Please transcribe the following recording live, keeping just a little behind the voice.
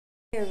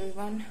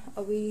Everyone,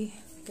 अभी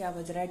क्या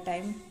बज रहा है,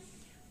 टाइम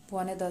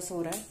 9:45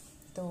 हो रहा है।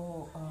 तो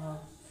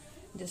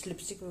जस्ट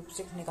लिपस्टिक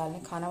विपस्टिक निकालने,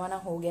 खाना वाना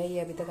हो गया, ये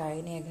अभी तक आया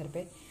ही नहीं है घर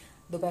पे।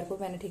 दोपहर को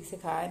मैंने ठीक से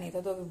खाया नहीं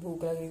था, तो अभी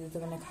भूख लगी थी तो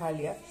मैंने खा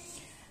लिया।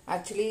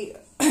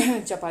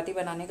 एक्चुअली चपाती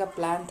बनाने का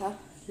प्लान था,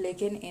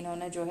 लेकिन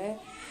इन्होंने जो है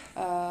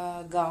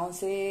गांव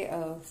से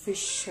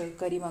फिश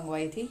करी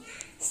मंगवाई थी,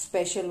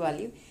 स्पेशल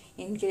वाली,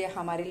 इनके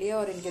हमारे लिए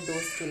और इनके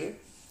दोस्त के लिए।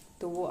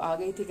 तो वो आ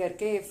गई थी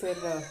करके, फिर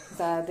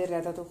ज़्यादा देर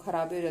रहता तो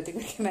ख़राब ही हो जाती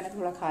करके मैंने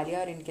थोड़ा खा लिया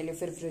और इनके लिए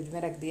फिर फ्रिज में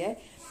रख दिया है,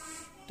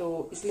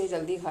 तो इसलिए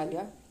जल्दी खा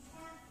लिया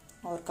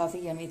और काफ़ी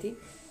यमी थी।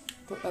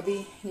 तो अभी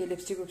ये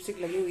लिपस्टिक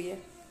विपस्टिक लगी हुई है,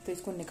 तो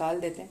इसको निकाल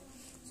देते हैं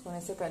सोने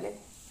से पहले,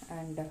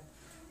 एंड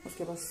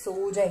उसके बाद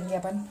सो जाएंगे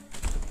अपन।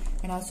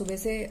 एंड आज सुबह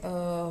से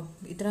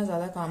इतना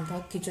ज़्यादा काम था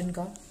किचन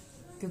का,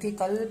 क्योंकि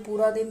कल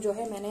पूरा दिन जो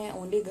है मैंने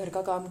ओनली घर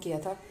का काम किया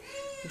था,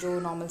 जो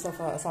नॉर्मल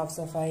साफ़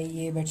सफाई,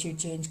 ये बेडशीट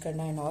चेंज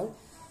करना एंड ऑल।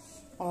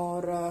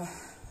 और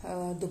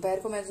दोपहर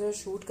को मैं जो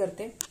शूट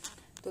करते,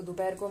 तो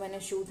दोपहर को मैंने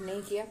शूट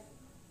नहीं किया।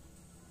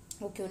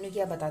 वो क्यों नहीं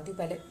किया बताती हूँ,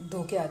 पहले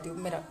धो के आती हूँ।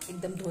 मेरा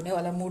एकदम धोने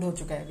वाला मूड हो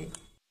चुका है अभी।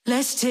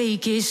 Let's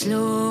take it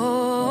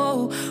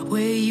slow,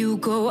 where you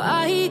go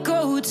I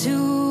go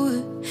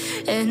too,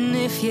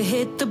 and if you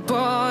hit the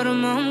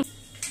bottom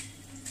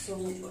So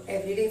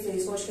everyday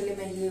face wash के लिए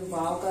मैं ये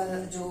वाव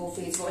का जो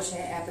फेस वॉश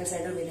है, एप्पल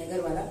साइडर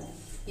विनेगर वाला,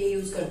 ये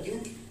यूज करती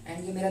हूँ।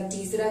 एंड ये मेरा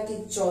तीसरा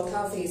कि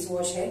चौथा फेस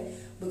वॉश है,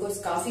 बिकॉज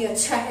काफी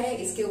अच्छा है।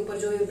 इसके ऊपर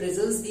जो ये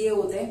ब्रिजल्स दिए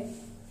होते हैं,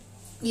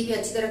 ये भी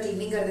अच्छी तरह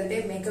क्लीनिंग कर देते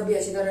हैं, मेकअप भी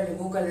अच्छी तरह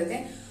रिमूव कर देते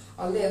हैं।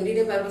 और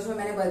एवरीडे पर्पस में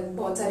मैंने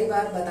बहुत सारी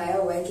बार बताया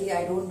हुआ है कि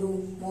I don't do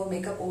more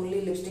makeup,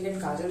 only lipstick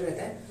and काजल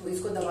रहता है। तो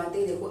इसको दबाते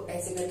ही देखो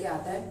ऐसे करके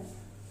आता है,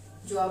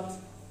 जो आप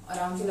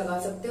आराम से लगा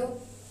सकते हो।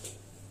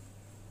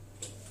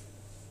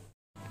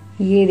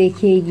 ये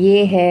देखिए,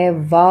 ये है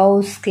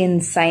वाव स्किन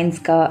साइंस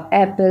का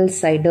Apple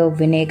cider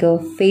vinegar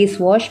face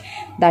wash,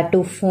 that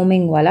to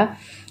foaming वाला।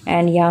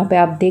 एंड यहाँ पे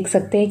आप देख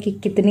सकते हैं कि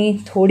कितनी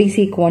थोड़ी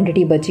सी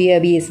क्वांटिटी बची है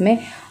अभी इसमें,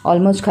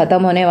 ऑलमोस्ट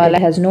खत्म होने वाला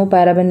है। Has no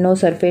paraben, no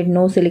sulphate,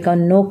 no silicon,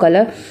 no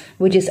colour,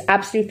 which is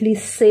absolutely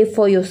safe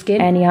for your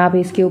skin. And यहाँ पे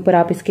इसके ऊपर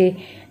आप इसके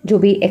जो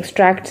भी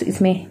एक्सट्रैक्ट्स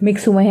इसमें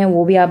मिक्स हुए हैं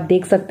वो भी आप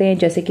देख सकते हैं,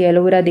 जैसे कि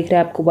एलोवेरा दिख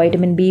रहा है आपको,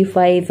 vitamin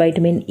B5,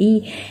 vitamin E,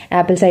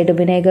 Apple cider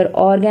vinegar,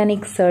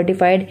 organic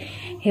certified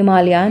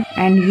Himalayan.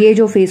 And ये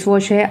जो फेस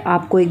वॉश है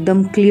आपको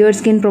एकदम क्लियर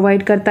स्किन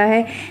प्रोवाइड करता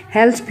है,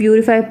 helps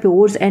purify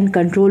pores and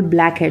control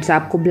black heads.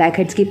 आपको ब्लैक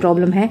हेड्स की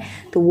प्रॉब्लम है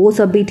तो वो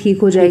सब भी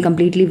ठीक हो जाए।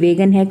 कंप्लीटली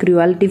वेगन है,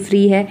 क्रुएल्टी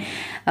फ्री है,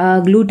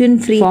 ग्लूटेन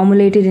फ्री,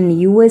 फॉर्मुलेटेड इन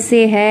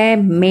USA है,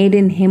 मेड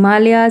इन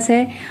हिमालयास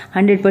है,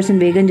 100%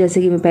 वेगन,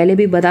 जैसे कि मैं पहले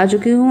भी बता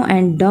चुकी हूँ,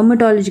 एंड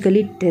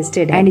डर्मेटोलॉजिकली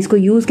टेस्टेड है। एंड इसको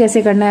यूज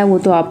कैसे करना है वो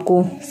तो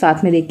आपको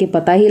साथ में देख के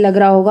पता ही लग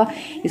रहा होगा।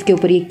 इसके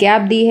ऊपर ये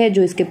कैप दी है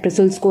जो इसके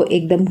ब्रिसल्स को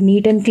एकदम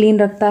नीट एंड क्लीन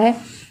रखता है।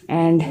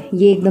 एंड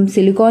ये एकदम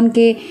सिलिकॉन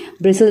के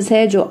ब्रिसल्स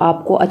है जो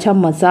आपको अच्छा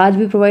मसाज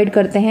भी प्रोवाइड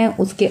करते हैं।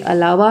 उसके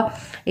अलावा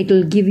it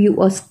will give you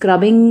a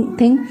scrubbing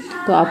thing,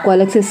 तो आपको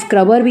अलग से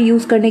स्क्रबर भी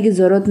यूज करने की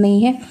जरूरत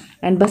नहीं है।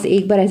 एंड बस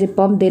एक बार ऐसे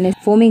पंप देने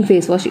फोमिंग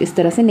फेस वॉश इस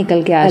तरह से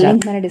निकल के आ जाए।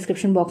 लिंक मैंने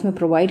डिस्क्रिप्शन बॉक्स में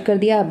प्रोवाइड कर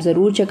दिया, आप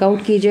जरूर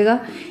चेकआउट कीजिएगा।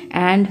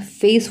 एंड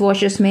फेस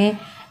वॉशेस में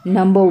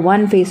नंबर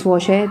 1 फेस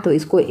वॉश है, तो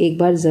इसको एक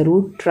बार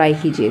जरूर ट्राई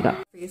कीजिएगा।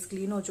 फेस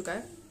क्लीन हो चुका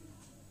है,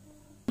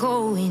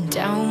 going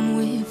down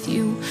with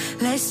you,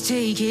 let's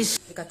take it।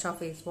 एक अच्छा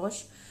फेस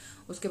वॉश,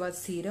 उसके बाद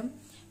सीरम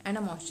एंड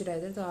अ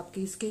मॉइस्चराइजर। तो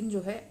आपकी स्किन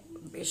जो है,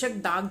 बेशक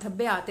दाग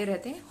धब्बे आते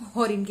रहते हैं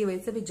और इनकी वजह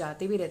से भी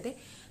जाते भी रहते हैं,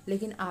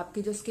 लेकिन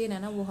आपकी जो स्किन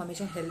है ना वो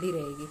हमेशा हेल्दी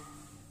रहेगी।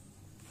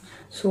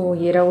 सो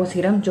ये रहा वो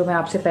सीरम जो मैं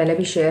आपसे पहले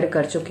भी शेयर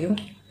कर चुकी हूँ।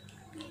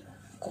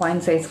 कॉइन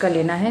साइज का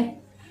लेना है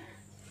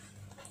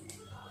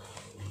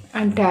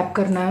एंड टैप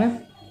करना है।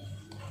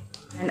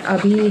 एंड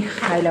अभी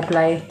आई विल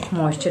अप्लाई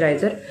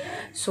मॉइस्चराइजर।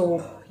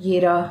 सो ये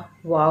रहा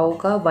वाव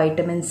का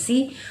विटामिन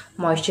C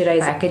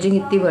मॉइस्चराइजर। पैकेजिंग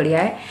इतनी बढ़िया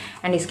है।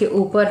 एंड इसके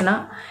ऊपर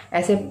ना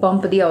ऐसे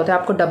पंप दिया होता है,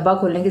 आपको डब्बा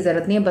खोलने की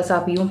ज़रूरत नहीं है, बस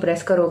आप यूँ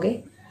प्रेस करोगे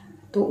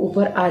तो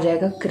ऊपर आ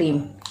जाएगा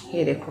क्रीम,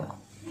 ये देखो।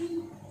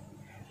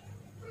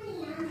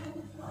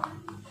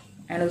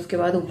 एंड उसके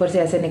बाद ऊपर से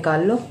ऐसे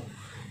निकाल लो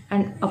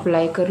एंड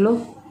अप्लाई कर लो,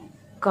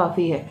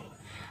 काफ़ी है।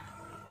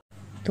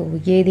 तो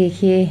ये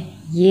देखिए,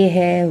 ये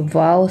है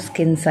वाव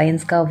स्किन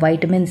साइंस का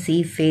vitamin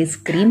C face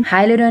cream.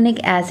 Hyaluronic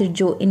acid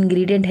जो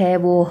इंग्रेडिएंट है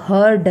वो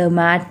हर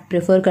डर्मैट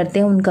प्रेफर करते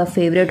हैं, उनका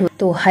फेवरेट हो।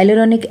 तो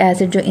हाइलुरोनिक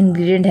एसिड जो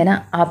इंग्रेडिएंट है ना,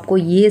 आपको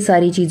ये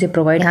सारी चीज़ें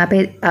प्रोवाइड, यहाँ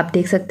पे आप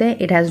देख सकते हैं,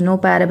 it has no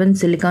paraben,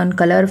 silicon,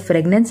 colour,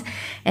 fragrance,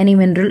 any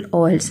mineral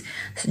oils,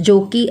 जो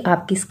कि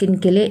आपकी स्किन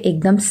के लिए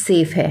एकदम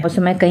सेफ है। और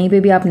मैं कहीं पे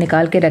भी आप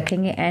निकाल के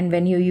रखेंगे and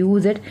when you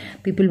use it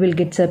people will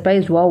get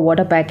surprise, wow what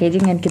a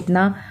packaging,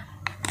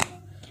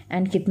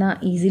 and कितना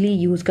इजीली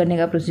यूज़ करने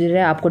का प्रोसीजर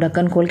है। आपको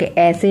ढक्कन खोल के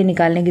ऐसे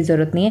निकालने की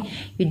ज़रूरत नहीं है,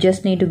 you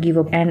just need to give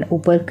up. And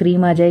ऊपर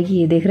क्रीम आ जाएगी,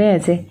 ये देख रहे हैं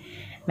ऐसे।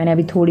 मैंने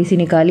अभी थोड़ी सी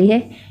निकाली है,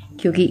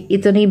 क्योंकि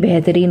इतनी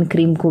बेहतरीन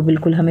क्रीम को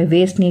बिल्कुल हमें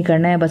वेस्ट नहीं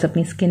करना है, बस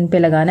अपनी स्किन पे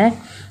लगाना है।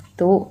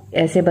 तो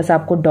ऐसे बस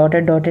आपको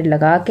डॉटेड डॉटेड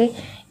लगा के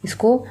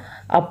इसको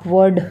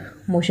अपवर्ड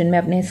मोशन में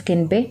अपने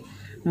स्किन पे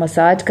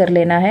मसाज कर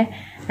लेना है।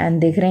 एंड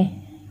देख रहे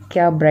हैं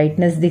क्या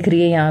ब्राइटनेस दिख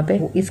रही है यहाँ पे।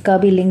 इसका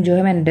भी लिंक जो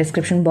है मैंने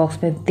डिस्क्रिप्शन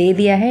बॉक्स में दे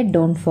दिया है,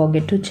 don't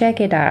forget to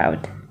check it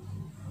out.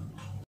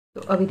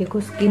 तो अभी देखो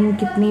स्किन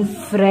कितनी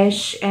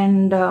फ्रेश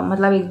एंड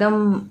मतलब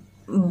एकदम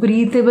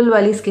ब्रीथेबल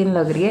वाली स्किन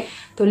लग रही है।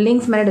 तो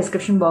लिंक्स मैंने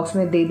डिस्क्रिप्शन बॉक्स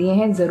में दे दिए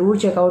हैं, जरूर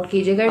चेकआउट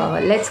कीजिएगा।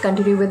 Let's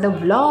continue with the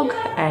vlog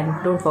and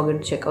don't forget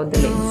to check out the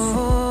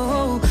links.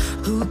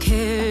 Who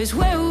cares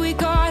where we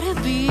gotta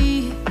be?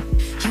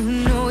 You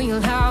know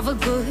you'll have a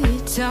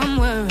good time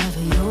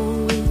wherever you're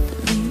with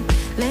me.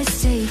 Let's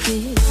take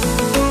it.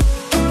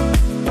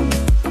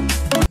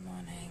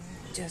 Morning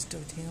just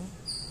उठी हूँ,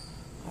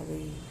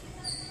 अभी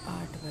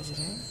 8 बज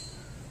रहे हैं।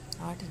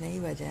 8 नहीं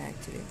बजे हैं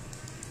actually,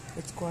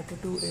 it's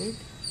 7:45।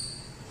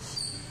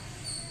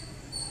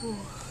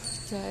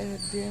 चाय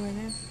रख दिया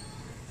मैंने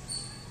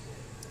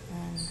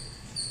एंड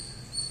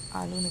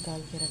आलू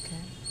निकाल के रखे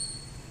हैं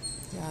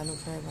कि आलू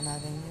फ्राई बना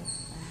देंगे।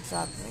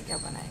 साथ में क्या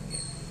बनाएंगे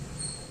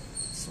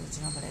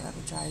सोचना पड़ेगा।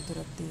 तो चाय तो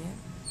रखती है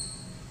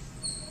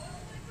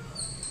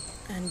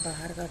एंड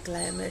बाहर का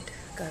क्लाइमेट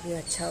काफ़ी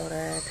अच्छा हो रहा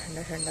है,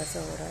 ठंडा ठंडा सा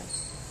हो रहा है,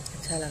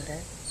 अच्छा लग रहा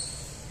है।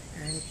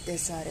 एंड इतने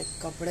सारे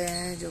कपड़े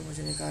हैं जो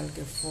मुझे निकाल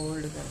के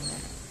फोल्ड करने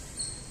हैं।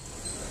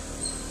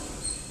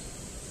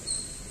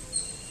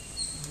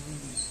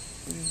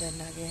 देन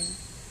अगेन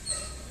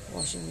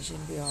वॉशिंग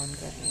मशीन भी ऑन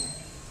करनी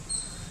है।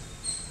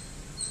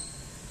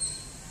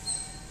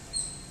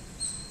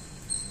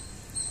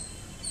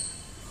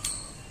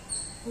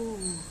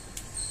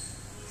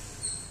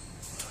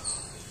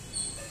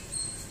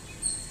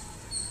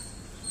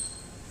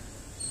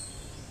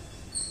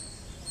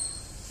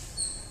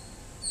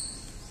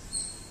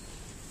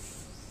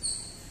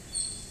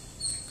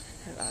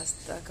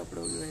 रास्ता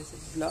कपड़ों की वजह से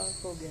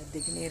ब्लॉक हो गया,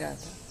 दिख नहीं रहा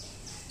था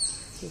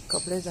कि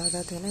कपड़े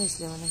ज़्यादा थे ना,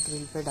 इसलिए मैंने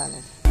ग्रिल पे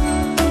डाले थे।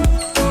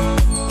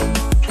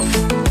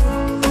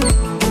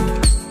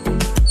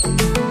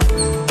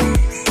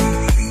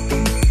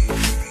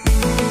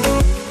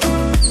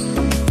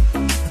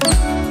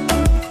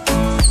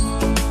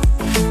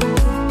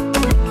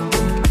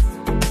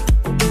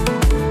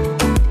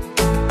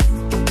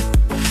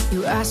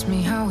 Ask me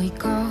how we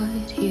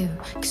got here,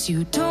 'cause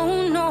you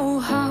don't know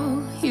how.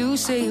 You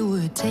say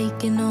we're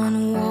taking on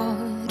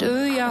water,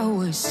 yeah,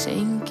 we're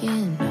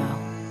sinking now.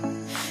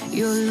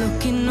 You're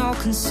looking all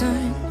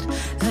concerned,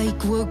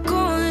 like we're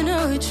gonna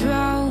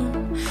drown,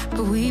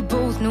 but we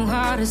both know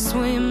how to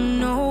swim,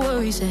 no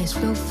worries as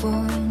we'll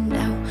find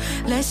out.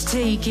 Let's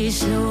take it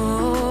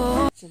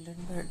slow.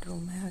 Children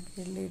bedroom में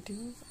आके लेटी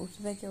हूँ।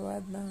 उठने के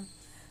बाद ना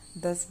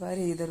 10 बार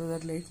ही इधर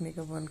उधर लेटने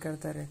का मन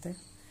करता रहता है।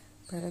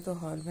 पहले तो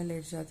हॉल में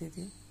लेट जाती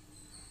थी,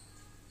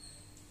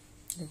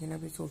 लेकिन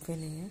अभी सोफे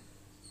नहीं है।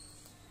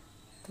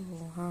 तो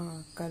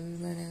हाँ, कल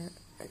मैंने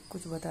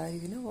कुछ बता रही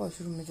थी ना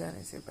वॉशरूम में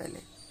जाने से पहले,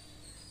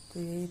 तो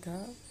यही था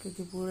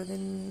क्योंकि पूरे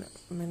दिन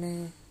मैंने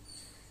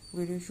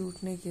वीडियो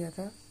शूट नहीं किया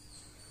था।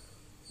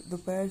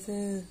 दोपहर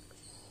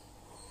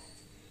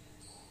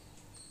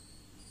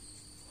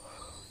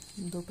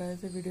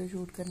से वीडियो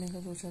शूट करने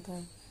का सोचा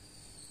था,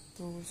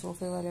 तो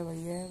सोफे वाले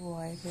भैया है वो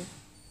आए थे,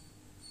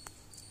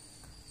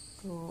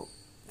 तो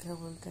क्या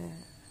बोलते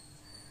हैं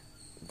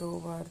 2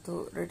 बार तो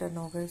रिटर्न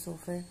हो गए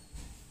सोफे।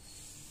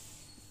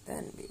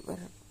 Then we were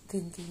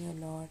thinking a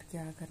lot,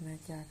 क्या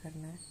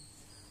करना है।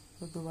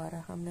 तो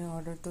दोबारा हमने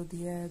ऑर्डर तो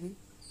दिया है, अभी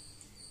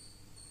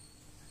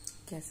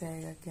कैसे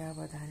आएगा क्या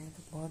पता नहीं।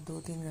 तो बहुत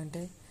 2-3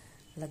 घंटे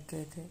लग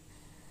गए थे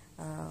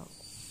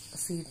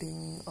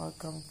सीटिंग और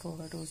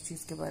कंफर्ट उस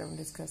चीज़ के बारे में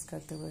डिस्कस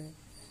करते हुए,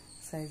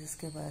 साइज़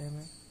के बारे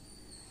में।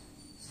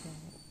 सो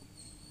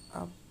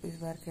अब इस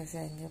बार कैसे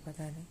आएंगे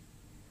पता नहीं,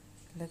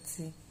 लेट्स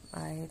सी।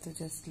 आए तो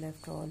जस्ट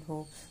लेफ्ट ऑल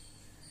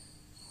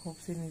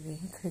होप्स ही नहीं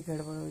देंगे कहीं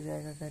गड़बड़ हो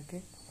जाएगा करके।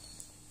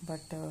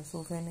 बट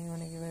सोफे नहीं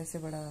होने की वजह से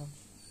बड़ा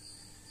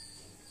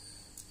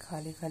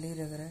खाली खाली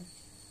लग रहा है,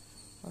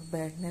 और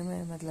बैठने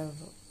में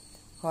मतलब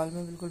हॉल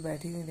में बिल्कुल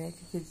बैठ ही नहीं रहे,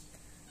 क्योंकि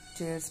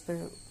चेयर्स पे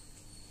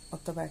अब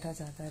तो बैठा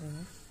जाता नहीं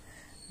है।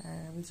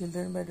 अभी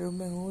चिल्ड्रन बेडरूम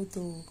में हूँ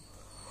तो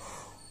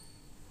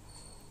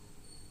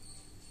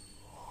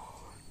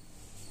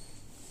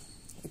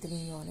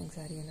इतनी यॉर्निंग्स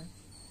आ रही है ना।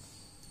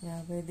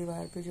 यहाँ पे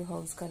दीवार पे जो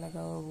हाउस का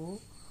लगा हुआ वो,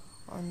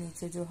 और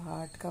नीचे जो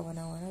हार्ट का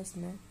बना हुआ है ना,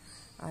 उसमें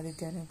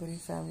आदित्य ने पूरी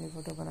फैमिली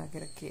फोटो बना के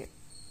रखी है।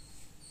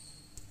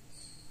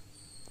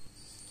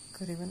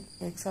 करीबन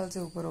 1 साल से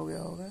ऊपर हो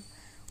गया होगा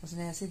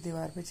उसने ऐसी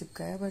दीवार पे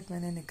चिपकाया, बट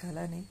मैंने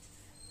निकाला नहीं।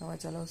 तो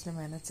चलो उसने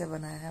मेहनत से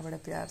बनाया है बड़े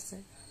प्यार से,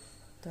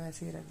 तो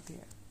ऐसे ही रख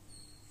दिया।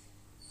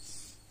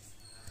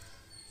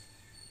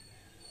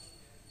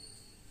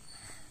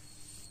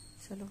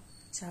 चलो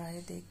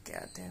चाय देख के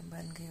आते हैं,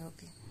 बन गई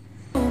होगी।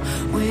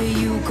 Where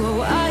you go,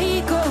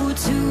 I go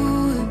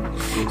too.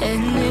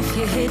 And if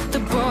you hit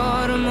the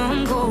bottom,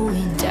 I'm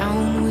going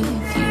down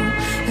with you.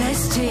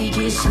 Let's take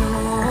it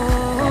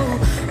slow.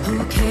 Who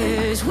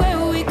cares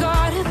where we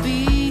gotta be?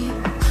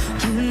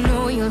 You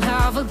know you'll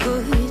have a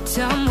good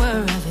time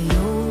wherever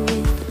you're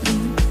with me.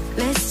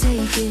 Let's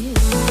take it.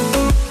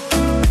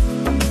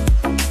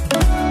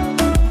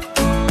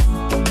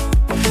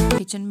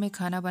 Kitchen में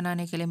खाना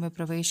बनाने के लिए मैं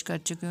प्रवेश कर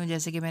चुकी हूँ।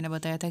 जैसे कि मैंने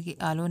बताया था कि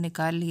आलू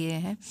निकाल लिए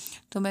हैं,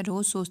 तो मैं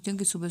रोज़ सोचती हूँ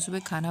कि सुबह सुबह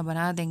खाना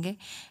बना देंगे,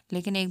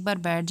 लेकिन एक बार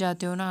बैठ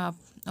जाते हो ना आप,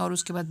 और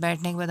उसके बाद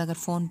बैठने के बाद अगर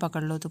फ़ोन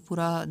पकड़ लो तो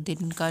पूरा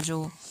दिन का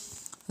जो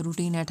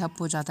रूटीन है ठप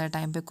हो जाता है,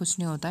 टाइम पे कुछ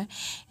नहीं होता है।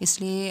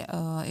 इसलिए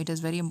इट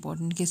इज़ वेरी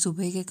इंपॉर्टेंट कि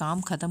सुबह के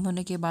काम ख़त्म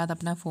होने के बाद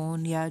अपना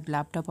फ़ोन या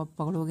लैपटॉप आप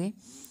पकड़ोगे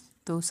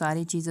तो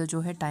सारी चीज़ें जो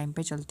है टाइम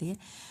पे चलती है।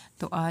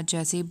 तो आज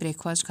जैसे ही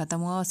ब्रेकफास्ट ख़त्म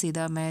हुआ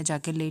सीधा मैं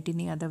जाके लेटी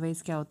नहीं,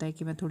 अदरवाइज़ क्या होता है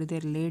कि मैं थोड़ी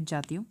देर लेट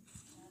जाती हूँ,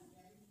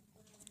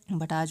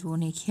 बट आज वो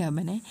नहीं किया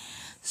मैंने।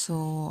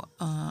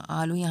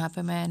 आलू यहाँ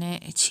पे मैंने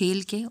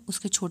छील के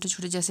उसके छोटे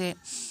छोटे जैसे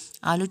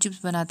आलू चिप्स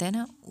बनाते हैं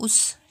ना उस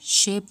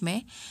शेप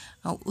में,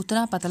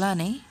 उतना पतला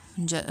नहीं,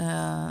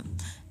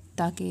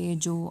 ताकि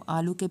जो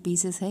आलू के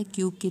पीसेस है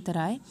क्यूब की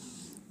तरह आए,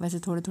 वैसे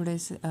थोड़े थोड़े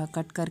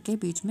कट करके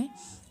बीच में।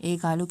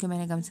 एक आलू के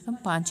मैंने कम से कम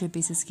 5-6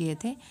 पीसेस किए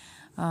थे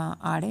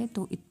आड़े,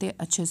 तो इतने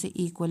अच्छे से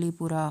इक्वली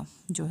पूरा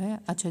जो है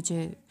अच्छे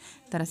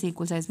तरह से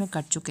इक्वल साइज़ में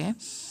कट चुके हैं।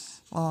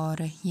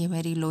 और ये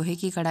मेरी लोहे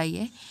की कढ़ाई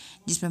है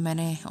जिसमें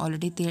मैंने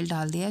ऑलरेडी तेल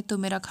डाल दिया है। तो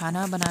मेरा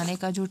खाना बनाने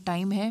का जो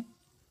टाइम है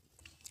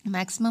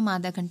मैक्सिमम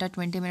आधा घंटा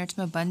 20 मिनट्स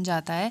में बन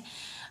जाता है।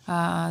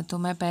 तो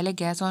मैं पहले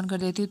गैस ऑन कर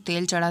देती हूँ,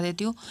 तेल चढ़ा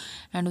देती हूँ,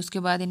 एंड उसके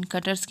बाद इन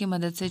कटर्स की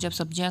मदद से जब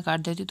सब्जियां काट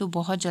देती हूँ तो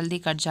बहुत जल्दी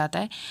कट जाता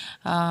है।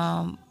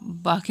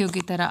 बाकियों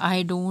की तरह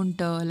आई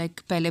डोंट लाइक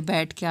पहले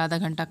बैठ के आधा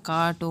घंटा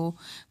काटो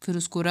फिर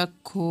उसको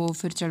रखो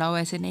फिर चढ़ाओ,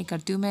 ऐसे नहीं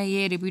करती हूँ मैं।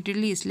 ये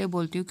रिपीटेडली इसलिए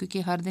बोलती हूँ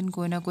क्योंकि हर दिन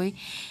कोई ना कोई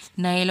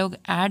नए लोग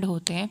ऐड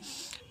होते हैं।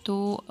 तो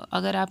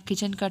अगर आप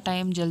किचन का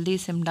टाइम जल्दी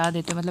सिमटा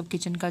देते हो, मतलब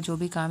किचन का जो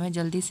भी काम है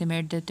जल्दी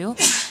सिमेट देते हो,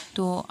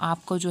 तो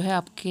आपको जो है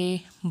आपके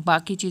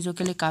बाकी चीज़ों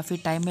के लिए काफ़ी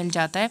टाइम मिल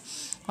जाता है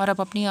और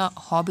आप अपनी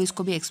हॉबीज़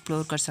को भी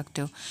एक्सप्लोर कर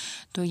सकते हो।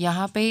 तो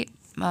यहाँ पे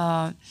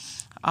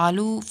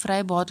आलू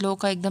फ्राई बहुत लोगों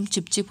का एकदम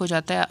चिपचिप हो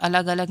जाता है,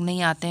 अलग अलग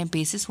नहीं आते हैं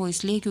पीसेस। वो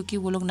इसलिए क्योंकि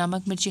वो लोग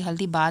नमक मिर्ची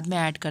हल्दी बाद में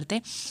ऐड करते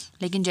हैं,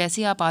 लेकिन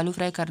जैसे ही आप आलू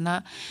फ्राई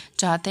करना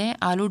चाहते हैं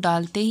आलू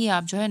डालते ही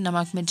आप जो है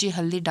नमक मिर्ची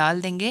हल्दी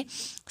डाल देंगे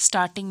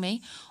स्टार्टिंग में ही,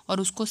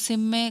 और उसको सिम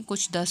में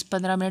कुछ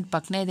 10-15 मिनट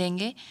पकने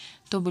देंगे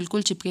तो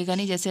बिल्कुल चिपकेगा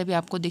नहीं। जैसे अभी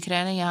आपको दिख रहा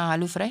है ना यहाँ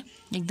आलू फ्राई,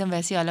 एकदम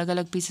वैसे अलग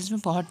अलग पीसेस में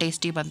बहुत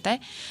टेस्टी बनता है।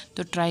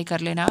 तो ट्राई कर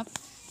लेना, आप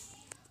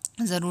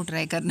ज़रूर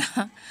ट्राई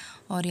करना।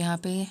 और यहाँ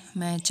पे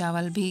मैं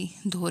चावल भी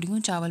धो रही हूँ,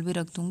 चावल भी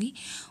रख दूँगी।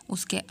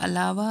 उसके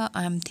अलावा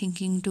I am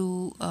thinking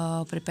to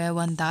prepare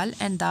one dal,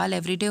 and dal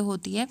everyday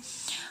होती है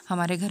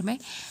हमारे घर में।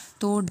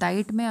 तो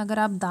डाइट में अगर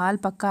आप दाल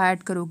पक्का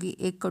ऐड करोगी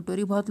 1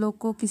 कटोरी, बहुत लोग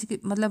को किसी की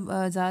मतलब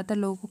ज़्यादातर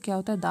लोगों को क्या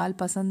होता है दाल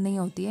पसंद नहीं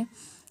होती है,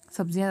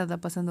 सब्जियां ज़्यादा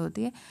पसंद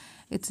होती है।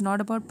 इट्स नॉट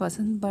अबाउट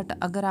पसंद, बट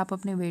अगर आप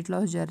अपने वेट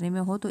लॉस जर्नी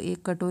में हो तो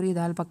 1 कटोरी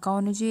दाल पक्का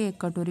होनी चाहिए,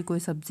 1 कटोरी कोई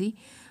सब्ज़ी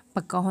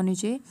पक्का होनी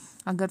चाहिए।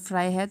 अगर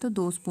फ्राई है तो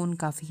 2 स्पून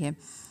काफ़ी है।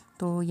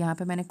 तो यहाँ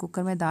पे मैंने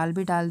कुकर में दाल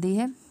भी डाल दी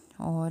है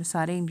और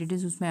सारे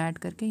इंग्रेडिएंट्स उसमें ऐड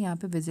करके यहाँ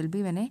पे विजिल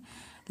भी मैंने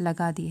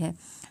लगा दी है।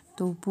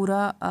 तो पूरा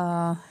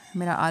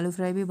मेरा आलू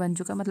फ्राई भी बन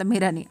चुका है, मतलब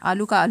मेरा नहीं,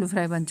 आलू का आलू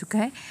फ्राई बन चुका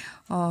है,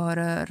 और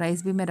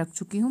राइस भी मैं रख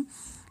चुकी हूँ।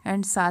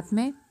 एंड साथ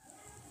में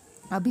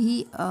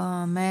अभी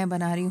मैं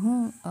बना रही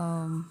हूँ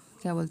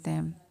क्या बोलते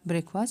हैं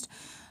ब्रेकफास्ट।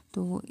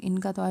 तो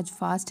इनका तो आज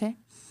फास्ट है,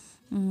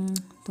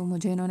 तो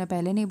मुझे इन्होंने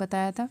पहले नहीं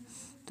बताया था।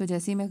 तो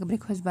जैसे ही मैं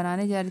ब्रेकफास्ट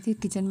बनाने जा रही थी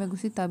किचन में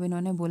घुसी तब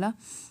इन्होंने बोला,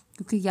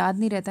 क्योंकि याद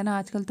नहीं रहता ना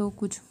आजकल, तो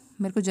कुछ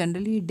मेरे को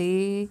जनरली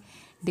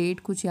डेट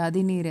कुछ याद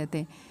ही नहीं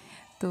रहते।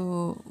 तो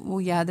वो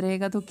याद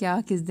रहेगा तो क्या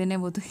किस दिन है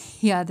वो तो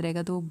याद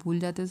रहेगा, तो वो भूल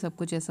जाते हो, सब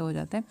कुछ ऐसा हो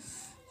जाता है।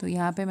 तो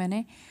यहाँ पे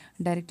मैंने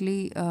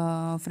डायरेक्टली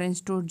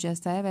फ्रेंच टोस्ट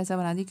जैसा है वैसा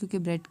बना दी, क्योंकि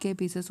ब्रेड के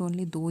पीसेस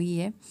ओनली 2 ही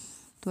है,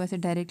 तो ऐसे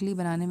डायरेक्टली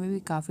बनाने में भी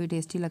काफ़ी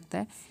टेस्टी लगता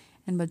है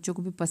एंड बच्चों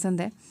को भी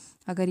पसंद है।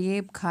 अगर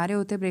ये खा रहे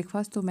होते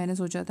ब्रेकफास्ट तो मैंने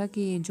सोचा था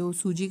कि जो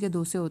सूजी के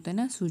डोसे होते हैं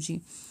ना, सूजी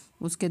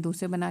उसके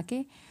डोसे बना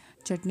के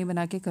चटनी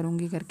बना के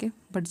करूँगी करके,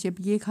 बट जब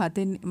ये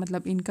खाते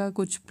मतलब इनका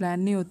कुछ प्लान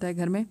नहीं होता है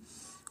घर में,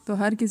 तो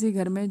हर किसी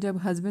घर में जब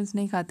हस्बैंड्स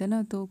नहीं खाते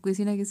ना तो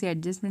किसी ना किसी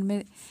एडजस्टमेंट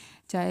में,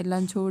 चाहे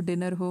लंच हो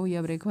डिनर हो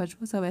या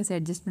ब्रेकफास्ट हो, सब ऐसे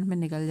एडजस्टमेंट में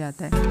निकल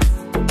जाता है।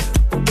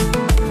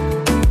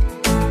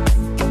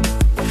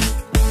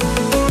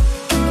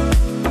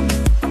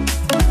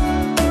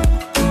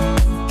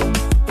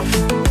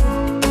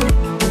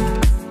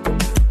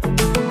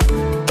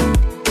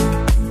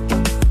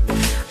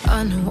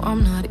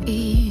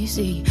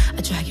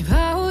 I drag you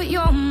out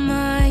your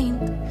mind,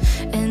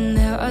 and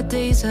there are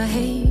days I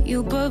hate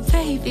you, but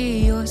baby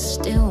you're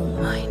still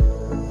mine.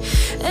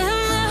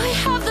 And we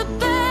have the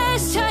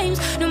best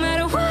times, no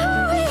matter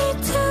what we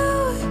do,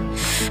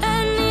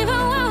 and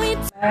even when we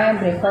do. मैं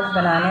breakfast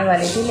बनाने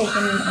वाली थी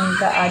लेकिन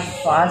उनका आज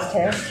fast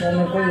है, वो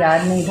मेरे को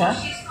याद नहीं था।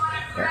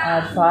 तो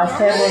आज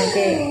फास्ट है बोल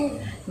के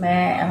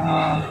मैं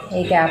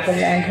एक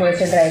एप्पल एंड थोड़े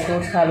से ड्राई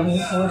फ्रूट्स खा लूँगी,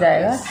 हो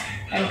जाएगा।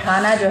 एंड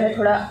खाना जो है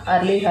थोड़ा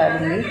अर्ली खा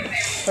लूँगी,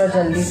 थोड़ा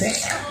जल्दी से।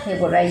 ये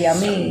बोल रहा है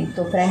यमी।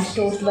 तो फ्रेंच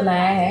टोस्ट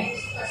बनाया है,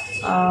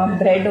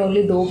 ब्रेड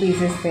ओनली 2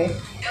 पीसेस थे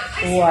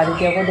तो वो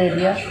आदित्य को दे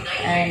दिया।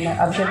 एंड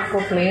अभिषेक को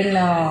प्लेन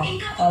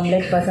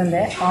ऑमलेट पसंद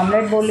है,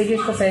 ऑमलेट बोल लीजिए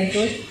इसको, फ्रेंच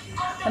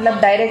टोस्ट मतलब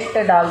डायरेक्ट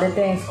डाल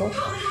देते हैं इसको,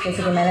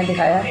 जैसे कि मैंने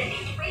दिखाया,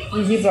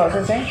 इजी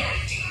प्रोसेस है।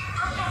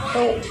 तो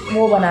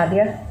वो बना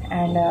दिया।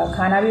 एंड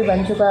खाना भी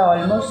बन चुका है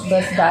ऑलमोस्ट,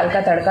 बस दाल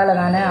का तड़का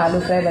लगाना है, आलू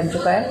फ्राई बन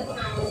चुका है,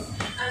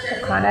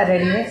 तो खाना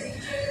रेडी है।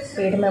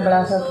 पेट में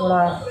बड़ा सा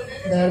थोड़ा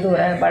दर्द हो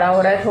रहा है, बड़ा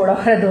हो रहा है, थोड़ा हो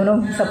रहा है, दोनों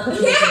सब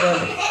कुछ लेके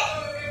दर्द।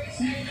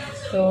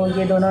 तो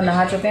ये दोनों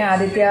नहा चुके हैं।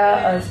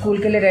 आदित्य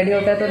स्कूल के लिए रेडी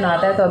होता है तो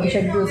नहाता है, तो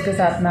अभिषेक भी उसके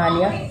साथ नहा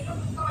लिया।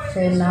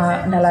 तो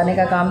नहलाने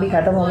का काम भी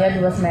ख़त्म हो गया, कि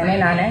बस मैंने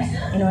नहाना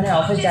है, इन्होंने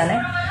ऑफिस जाना है।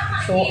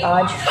 तो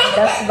आज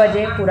 10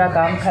 बजे पूरा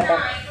काम ख़त्म।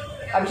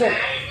 अभिषेक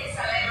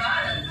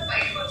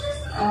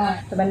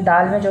तो मैंने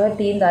दाल में जो है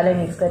 3 दालें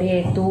मिक्स करी,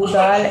 एक तूर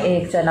दाल,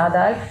 एक चना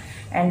दाल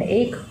एंड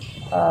एक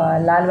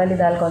लाल वाली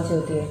दाल कौन सी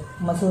होती है,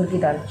 मसूर की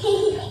दाल,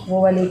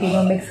 वो वाली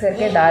तीनों मिक्स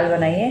करके दाल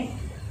बनाई है।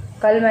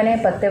 कल मैंने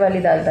पत्ते वाली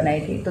दाल बनाई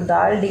थी। तो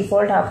दाल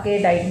डिफ़ॉल्ट आपके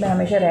डाइट में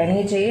हमेशा रहनी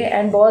ही चाहिए।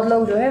 एंड बहुत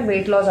लोग जो है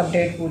वेट लॉस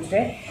अपडेट पूछ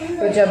रहे हैं,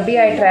 तो जब भी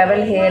I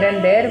travel hair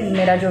and there,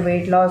 मेरा जो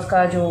वेट लॉस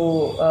का जो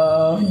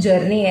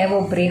जर्नी है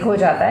वो ब्रेक हो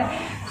जाता है।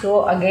 So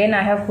again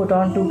I have put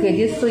on 2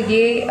 kgs। तो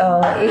ये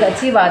एक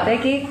अच्छी बात है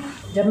कि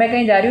जब मैं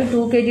कहीं जा रही हूँ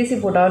 2 kgs ही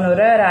पुट ऑन हो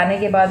रहा है, और आने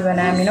के बाद when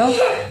I am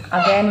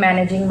again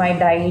managing my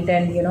diet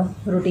and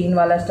routine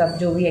वाला स्टफ,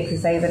 जो भी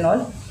एक्सरसाइज एंड ऑल,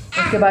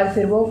 उसके बाद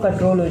फिर वो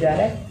कंट्रोल हो जा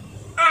रहा है।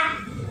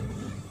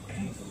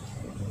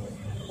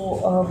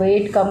 तो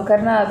वेट कम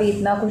करना अभी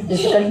इतना कुछ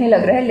डिफिकल्ट नहीं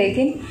लग रहा है,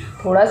 लेकिन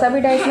थोड़ा सा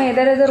भी डाइट में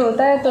इधर उधर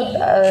होता है तो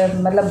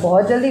मतलब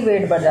बहुत जल्दी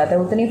वेट बढ़ जाता है।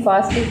 उतनी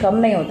फास्ट भी कम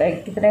नहीं होता है,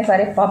 कितने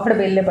सारे पापड़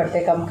बेलने पड़ते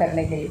हैं कम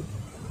करने के लिए।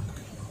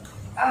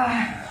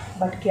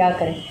 बट क्या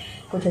करें,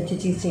 कुछ अच्छी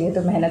चीज़ चाहिए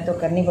तो मेहनत तो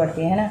करनी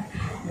पड़ती है ना।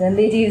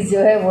 गंदी चीज़ जो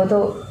है वो तो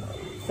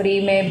फ्री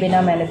में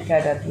बिना मेहनत की आ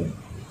जाती है।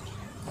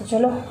 तो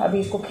चलो अभी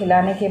इसको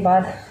खिलाने के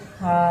बाद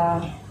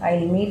I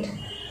will meet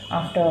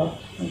after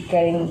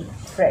getting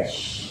fresh.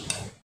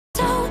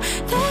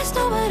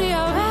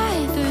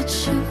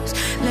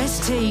 Let's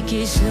take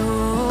it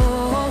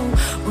slow.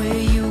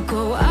 Where you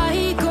go,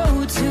 I go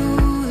too.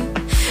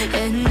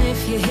 And if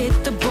you hit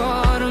the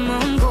bottom,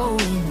 I'm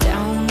going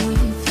down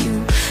with you.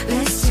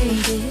 Let's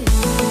take it.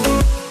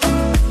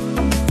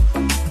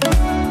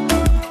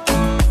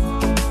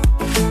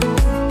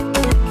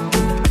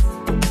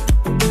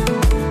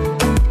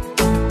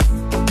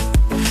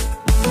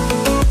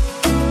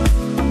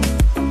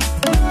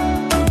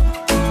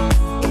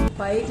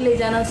 Bike ले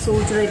जाना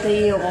सोच रहे थे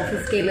ये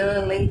office के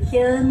लिए,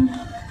 लेकिन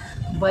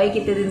bike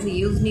इतने दिन से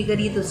यूज़ नहीं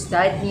करी तो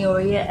स्टार्ट नहीं हो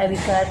रही है। अभी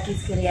कार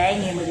किसके लिए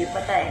आएंगे मुझे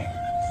पता है।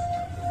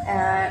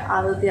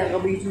 आदित्य का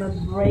बीच में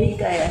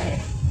ब्रेक आया है,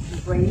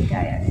 ब्रेक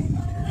आया है,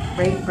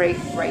 break break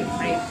break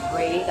break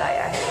break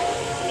आया है।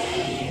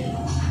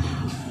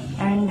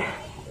 एंड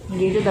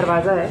ये जो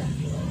दरवाज़ा है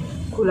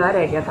खुला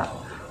रह गया था,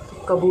 तो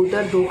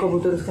कबूतर 2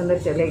 कबूतर उसके अंदर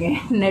चले गए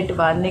नेट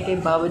बांधने के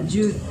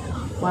बावजूद,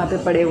 वहाँ पे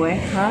पड़े हुए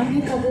हैं। हाँ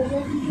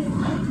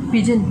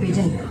पिजन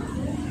पिजन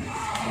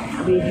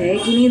अभी है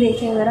कि नहीं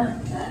देखें ज़रा।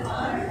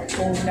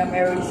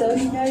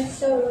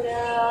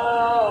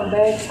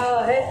 बैठा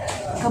है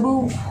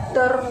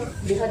कबूतर,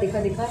 दिखा दिखा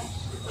दिखा,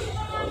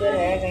 उधर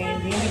है कहीं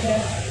नहीं दिख रहा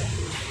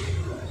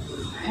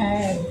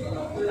है,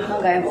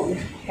 कहाँ गायब हो गया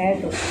है।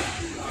 तो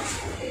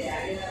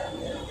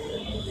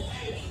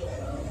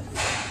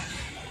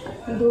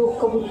दो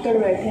कबूतर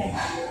बैठे हैं,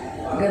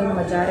 गर्म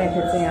मचा रहे हैं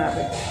फिर से यहाँ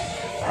पे,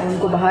 और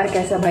उनको बाहर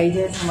कैसा भाई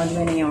जाए समझ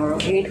में नहीं आ रहा।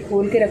 गेट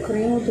खोल के रख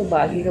रही हूँ तो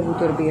बाकी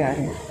कबूतर भी आ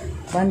रहे हैं,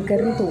 बंद कर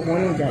रही तो वो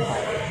नहीं जाता,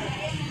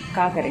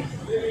 क्या करें।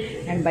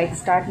 एंड बाइक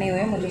स्टार्ट नहीं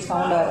हुए, मुझे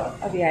साउंड आ रहा,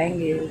 अभी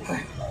आएंगे ऊपर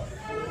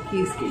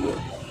कीज़ के लिए।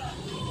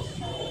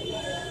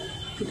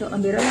 कि तो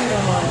अंधेरा लग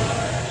रहा है,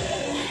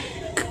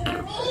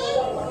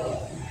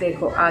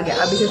 देखो आ गया।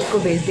 अभी तो उसको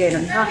भेज दिया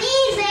इन्होंने। हाँ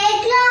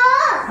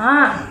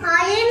हाँ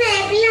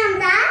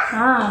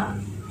हाँ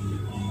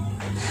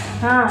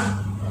हाँ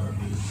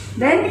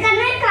देन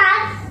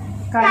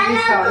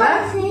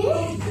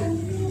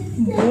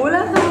बोला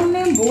था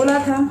हमने, बोला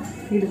था।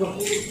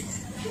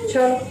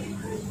 चलो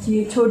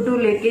ये छोटू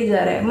लेके जा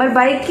रहा है। मर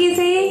बाइक की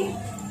सही,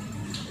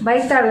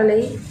 बाइक ताला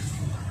ले,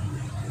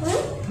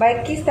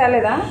 बाइक की ताले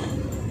दा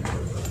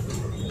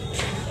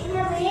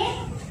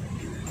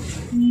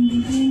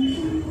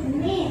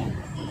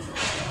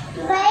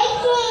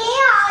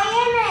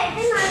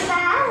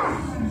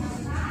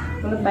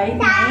बाइक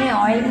नहीं,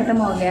 ऑयल खत्म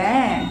हो गया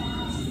है।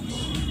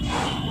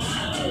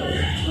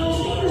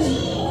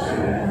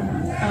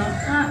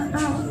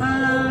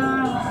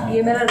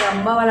 ये मेरा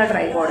लंबा वाला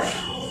ट्राइपॉड है,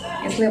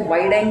 इसमें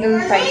वाइड एंगल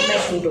टाइप में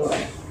शूट हो रहा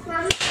है।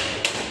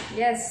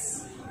 Yes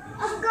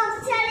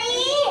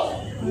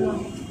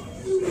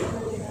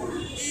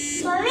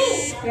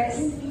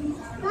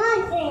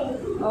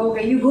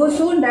okay, you go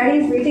soon, daddy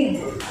is waiting.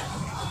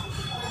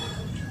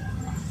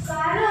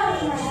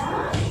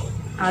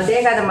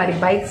 देखा तुम्हारी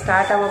बाइक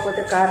स्टार्ट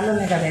अव्वకపోతే కార్లో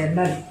కదా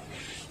వెళ్ళాలి।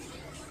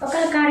 ఒక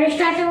కార్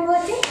స్టార్ట్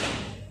అవ్వకపోతే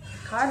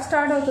कार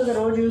स्टार्ट होता तो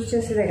रोज यूज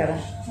చేసేదే కదా।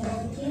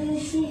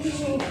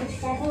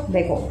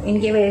 देखो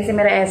इनकी वजह से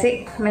मेरा ऐसे,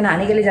 मैं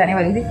नहाने के लिए जाने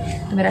वाली थी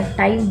तो मेरा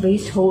टाइम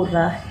वेस्ट हो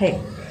रहा है।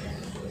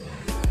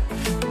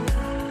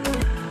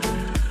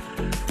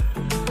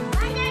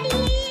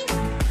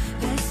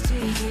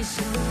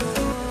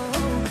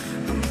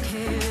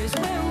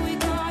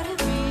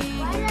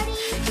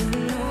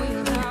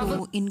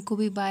 इनको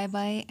भी बाय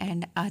बाय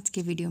एंड आज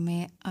के वीडियो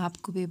में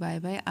आपको भी बाय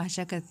बाय।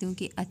 आशा करती हूँ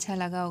कि अच्छा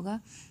लगा होगा,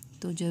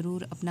 तो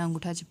ज़रूर अपना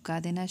अंगूठा चिपका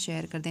देना,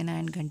 शेयर कर देना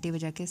एंड घंटी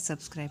बजा के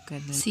सब्सक्राइब कर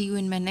देना। सी you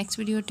in my next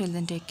video. Till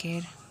then take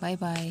care, bye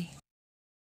bye.